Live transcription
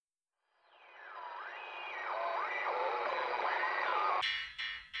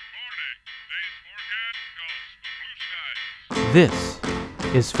This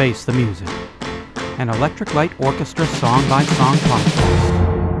is Face the Music, an Electric Light Orchestra song-by-song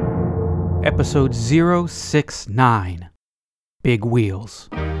podcast. Episode 069, Big Wheels.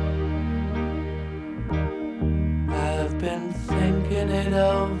 I've been thinking it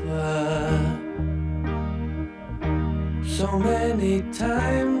over. So many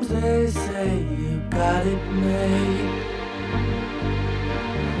times they say you got it made.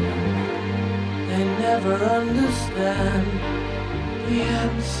 They never understand. The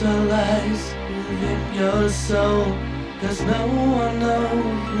answer lies within your soul. 'Cause no one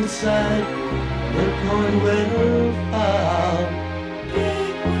knows inside the coin will fall.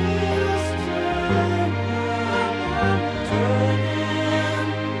 Big wheels turn, turning.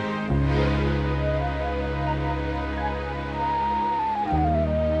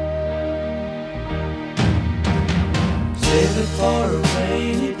 Save it for a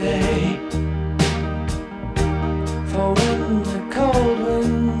rainy day, for when the cold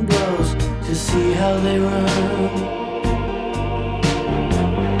wind blows, to see how they run.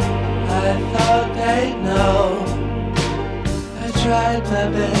 I thought they'd know. I tried my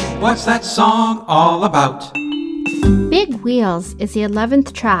best. What's that song all about? Big Wheels is the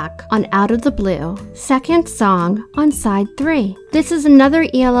 11th track on Out of the Blue, second song on side 3. This is another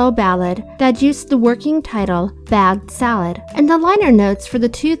ELO ballad that used the working title Bagged Salad. And the liner notes for the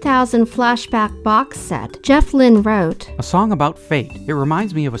 2000 flashback box set, Jeff Lynne wrote, A song about fate. It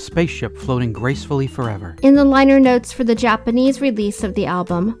reminds me of a spaceship floating gracefully forever. in the liner notes for the Japanese release of the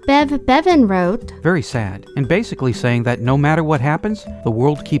album, Bev Bevan wrote, Very sad, and basically saying that no matter what happens, the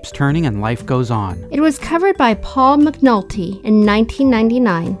world keeps turning and life goes on. It was covered by Paul McNulty in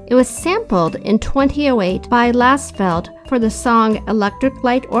 1999. It was sampled in 2008 by Lasfeld for the song Electric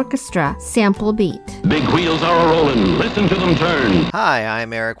Light Orchestra Sample Beat. Big wheels are a-rollin', listen to them turn. Hi,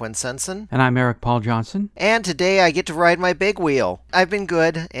 I'm Eric Winsenson, And I'm Eric Paul Johnson. and today I get to ride my big wheel. I've been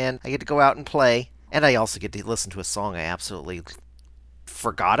good, and I get to go out and play, and I also get to listen to a song I absolutely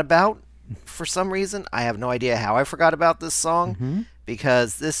forgot about for some reason. I have no idea how I forgot about this song,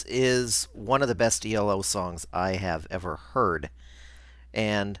 because this is one of the best ELO songs I have ever heard.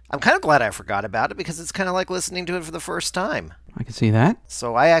 And I'm kind of glad I forgot about it, because it's kind of like listening to it for the first time. I can see that.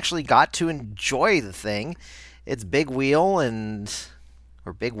 So I actually got to enjoy the thing. It's Big Wheel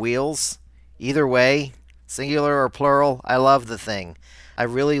or Big Wheels. Either way, singular or plural, I love the thing. I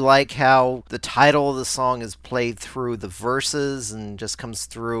really like how the title of the song is played through the verses and just comes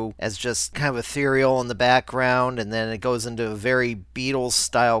through as just kind of ethereal in the background, and then it goes into a very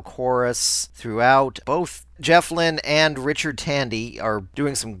Beatles-style chorus throughout. Both Jeff Lynne and Richard Tandy are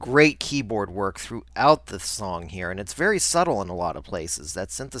doing some great keyboard work throughout the song here, and it's very subtle in a lot of places. That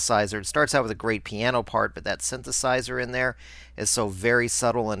synthesizer, it starts out with a great piano part, but that synthesizer in there is so very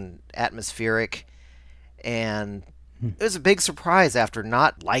subtle and atmospheric, and it was a big surprise after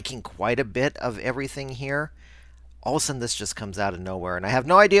not liking quite a bit of everything here. All of a sudden, this just comes out of nowhere, and I have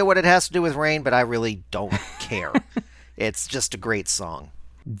no idea what it has to do with rain, but I really don't care. It's just a great song.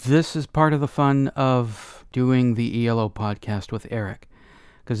 This is part of the fun of doing the ELO podcast with Eric,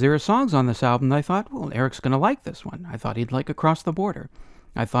 because there are songs on this album that I thought, well, Eric's going to like this one. I thought he'd like Across the Border.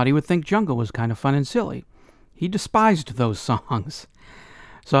 I thought he would think Jungle was kind of fun and silly. He despised those songs.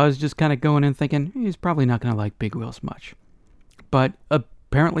 So I was just kind of going in thinking, he's probably not going to like Big Wheels much. But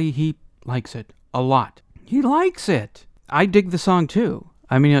apparently he likes it a lot. He likes it. I dig the song too.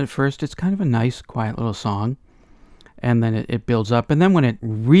 I mean, at first it's kind of a nice, quiet little song. And then it builds up. And then when it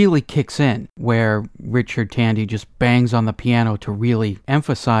really kicks in, where Richard Tandy just bangs on the piano to really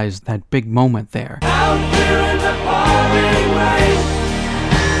emphasize that big moment there. Out here in the pouring rain.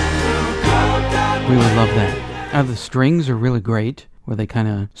 Really love that. The strings are really great, where they kind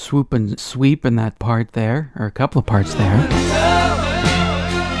of swoop and sweep in that part there, or a couple of parts there.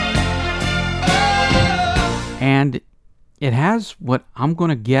 And it has what I'm going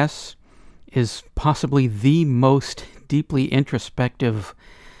to guess is possibly the most deeply introspective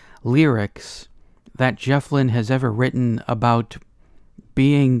lyrics that Jeff Lynne has ever written about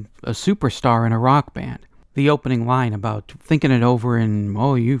being a superstar in a rock band. The opening line about thinking it over and,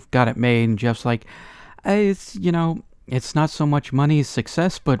 oh, you've got it made, and Jeff's like, it's not so much money as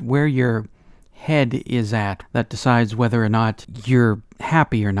success, but where your head is at that decides whether or not you're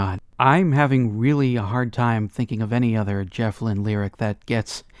happy or not. I'm having really a hard time thinking of any other Jeff Lynne lyric that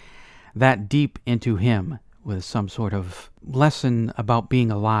gets that deep into him with some sort of lesson about being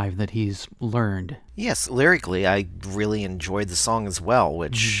alive that he's learned. Yes, lyrically, I really enjoyed the song as well,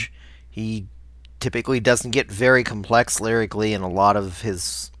 which he typically doesn't get very complex lyrically in a lot of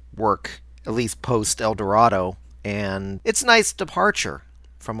his work, at least post El Dorado. And it's a nice departure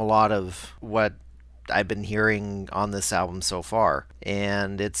from a lot of what I've been hearing on this album so far.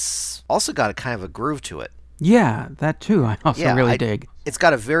 And it's also got a kind of a groove to it. Yeah, that too I also really dig. It's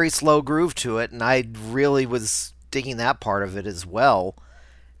got a very slow groove to it, and I really was digging that part of it as well.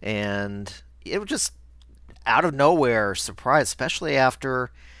 And it was just out of nowhere surprise, especially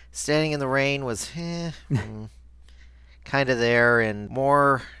after Standing in the Rain was kind of there and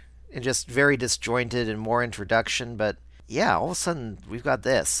more and just very disjointed and more introduction. But yeah, all of a sudden we've got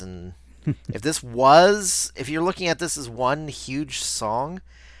this. And if you're looking at this as one huge song,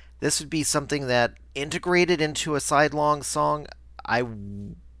 this would be something that integrated into a sidelong song. I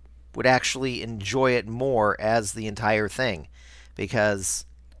would actually enjoy it more as the entire thing. Because,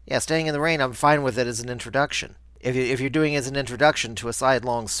 yeah, Standing in the Rain, I'm fine with it as an introduction. If you're doing it as an introduction to a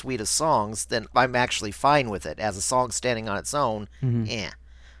sidelong suite of songs, then I'm actually fine with it. As a song standing on its own,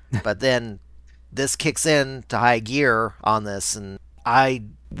 But then this kicks in to high gear on this, and I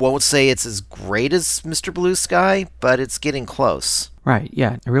won't say it's as great as Mr. Blue Sky, but it's getting close. Right,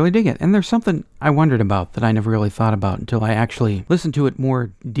 yeah, I really dig it. And there's something I wondered about that I never really thought about until I actually listened to it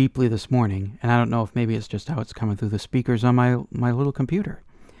more deeply this morning. And I don't know if maybe it's just how it's coming through the speakers on my little computer.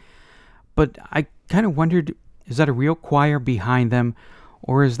 But I kind of wondered, is that a real choir behind them?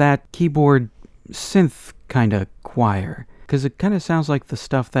 Or is that keyboard synth kind of choir? Because it kind of sounds like the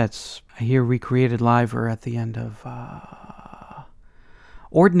stuff that's, I hear, recreated live or at the end of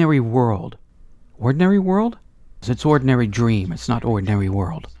Ordinary World. Ordinary World? It's Ordinary Dream. It's not Ordinary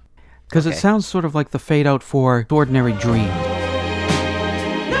World. Because it sounds sort of like the fade out for Ordinary Dream.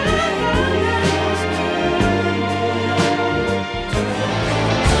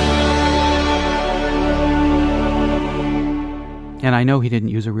 And I know he didn't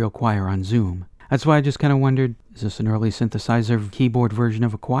use a real choir on Zoom. That's why I just kind of wondered, is this an early synthesizer keyboard version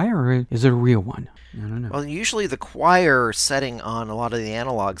of a choir, or is it a real one? I don't know. Well, usually the choir setting on a lot of the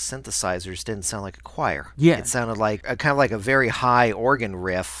analog synthesizers didn't sound like a choir. Yeah. It sounded like kind of like a very high organ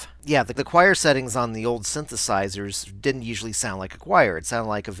riff. Yeah, the choir settings on the old synthesizers didn't usually sound like a choir. It sounded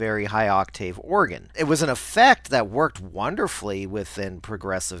like a very high octave organ. It was an effect that worked wonderfully within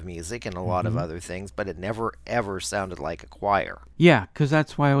progressive music and a lot of other things, but it never ever sounded like a choir. Yeah, because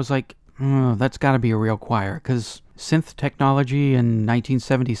that's why I was like, that's got to be a real choir, because synth technology in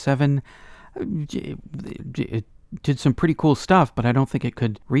 1977, it did some pretty cool stuff, but I don't think it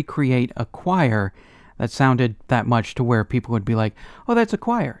could recreate a choir that sounded that much to where people would be like, oh, that's a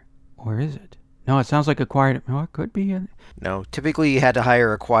choir. Or is it? No, it sounds like a choir. Oh, it could be. No, typically you had to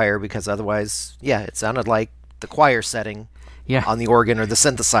hire a choir because otherwise, yeah, it sounded like the choir setting on the organ or the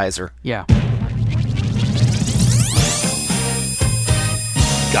synthesizer. Yeah.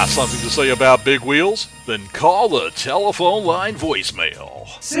 Got something to say about Big Wheels? Then call the telephone line voicemail.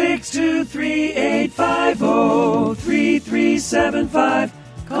 623-850-3375.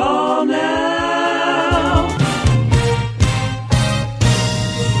 Call now.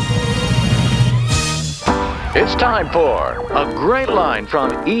 It's time for a great line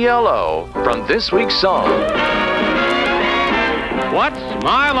from ELO from this week's song. What's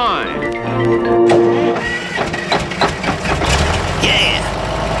my line? Yeah,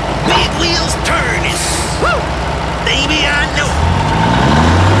 big wheels turning. Woo! Baby, I know.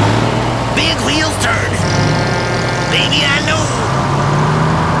 Big wheels turning. Baby, I know.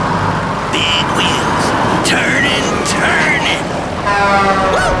 Big wheels turning, turning.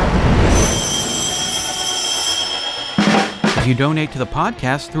 Woo! If you donate to the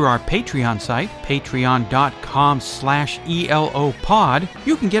podcast through our Patreon site, patreon.com/ELOpod,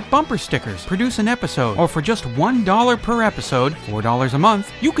 you can get bumper stickers, produce an episode, or for just $1 per episode, $4 a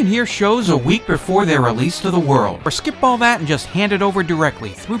month, you can hear shows a week before they're released to the world. Or skip all that and just hand it over directly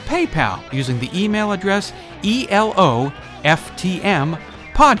through PayPal using the email address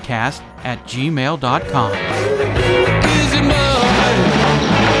eloftmpodcast@gmail.com.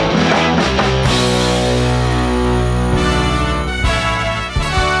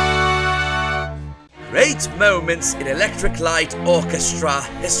 Great moments in Electric Light Orchestra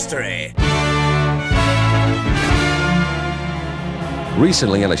history.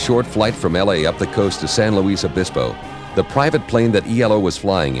 Recently, on a short flight from LA up the coast to San Luis Obispo, the private plane that ELO was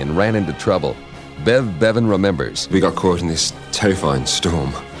flying in ran into trouble. Bev Bevan remembers. We got caught in this terrifying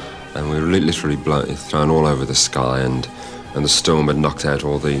storm, and we were literally thrown all over the sky, and the storm had knocked out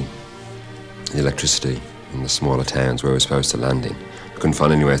all the electricity in the smaller towns where we were supposed to land in. Couldn't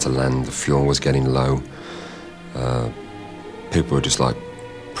find anywhere to land. The fuel was getting low. People were just like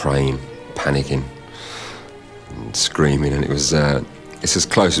praying, panicking, and screaming, and it was it's as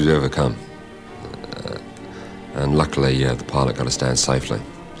close as we've ever come. And luckily, the pilot got us down safely.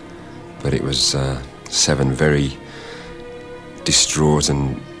 But it was 7 very distraught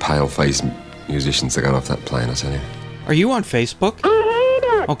and pale-faced musicians that got off that plane, I tell you. Are you on Facebook?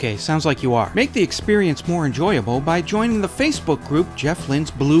 Okay, sounds like you are. Make the experience more enjoyable by joining the Facebook group Jeff Lynne's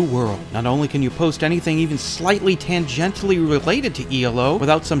Blue World. Not only can you post anything even slightly tangentially related to ELO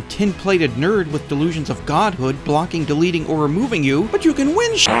without some tin-plated nerd with delusions of godhood blocking, deleting, or removing you, but you can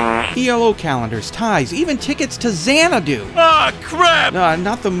win ELO calendars, ties, even tickets to Xanadu. Ah, crap!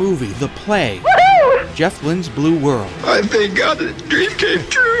 Not the movie, the play. Jeff Lynne's Blue World. I thank God that the dream came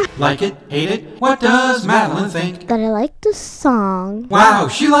true. Like it? Hate it? What does Madeline think? That I like the song. Wow,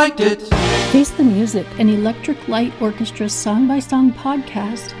 she liked it! Face the Music, an Electric Light Orchestra song-by-song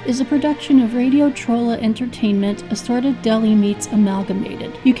podcast, is a production of Radio Trolla Entertainment, Assorted Deli Meats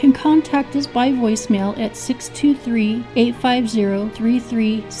Amalgamated. You can contact us by voicemail at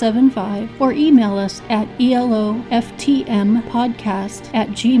 623-850-3375 or email us at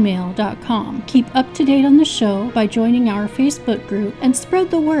eloftmpodcast@gmail.com. Keep up to date on the show by joining our Facebook group and spread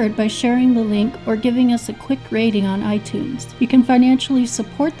the word by sharing the link or giving us a quick rating on iTunes. You can financially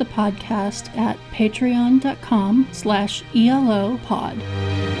support the podcast at patreon.com/ELOpod.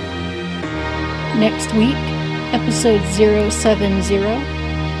 Next week, episode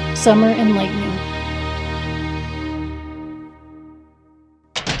 070, Summer and Lightning.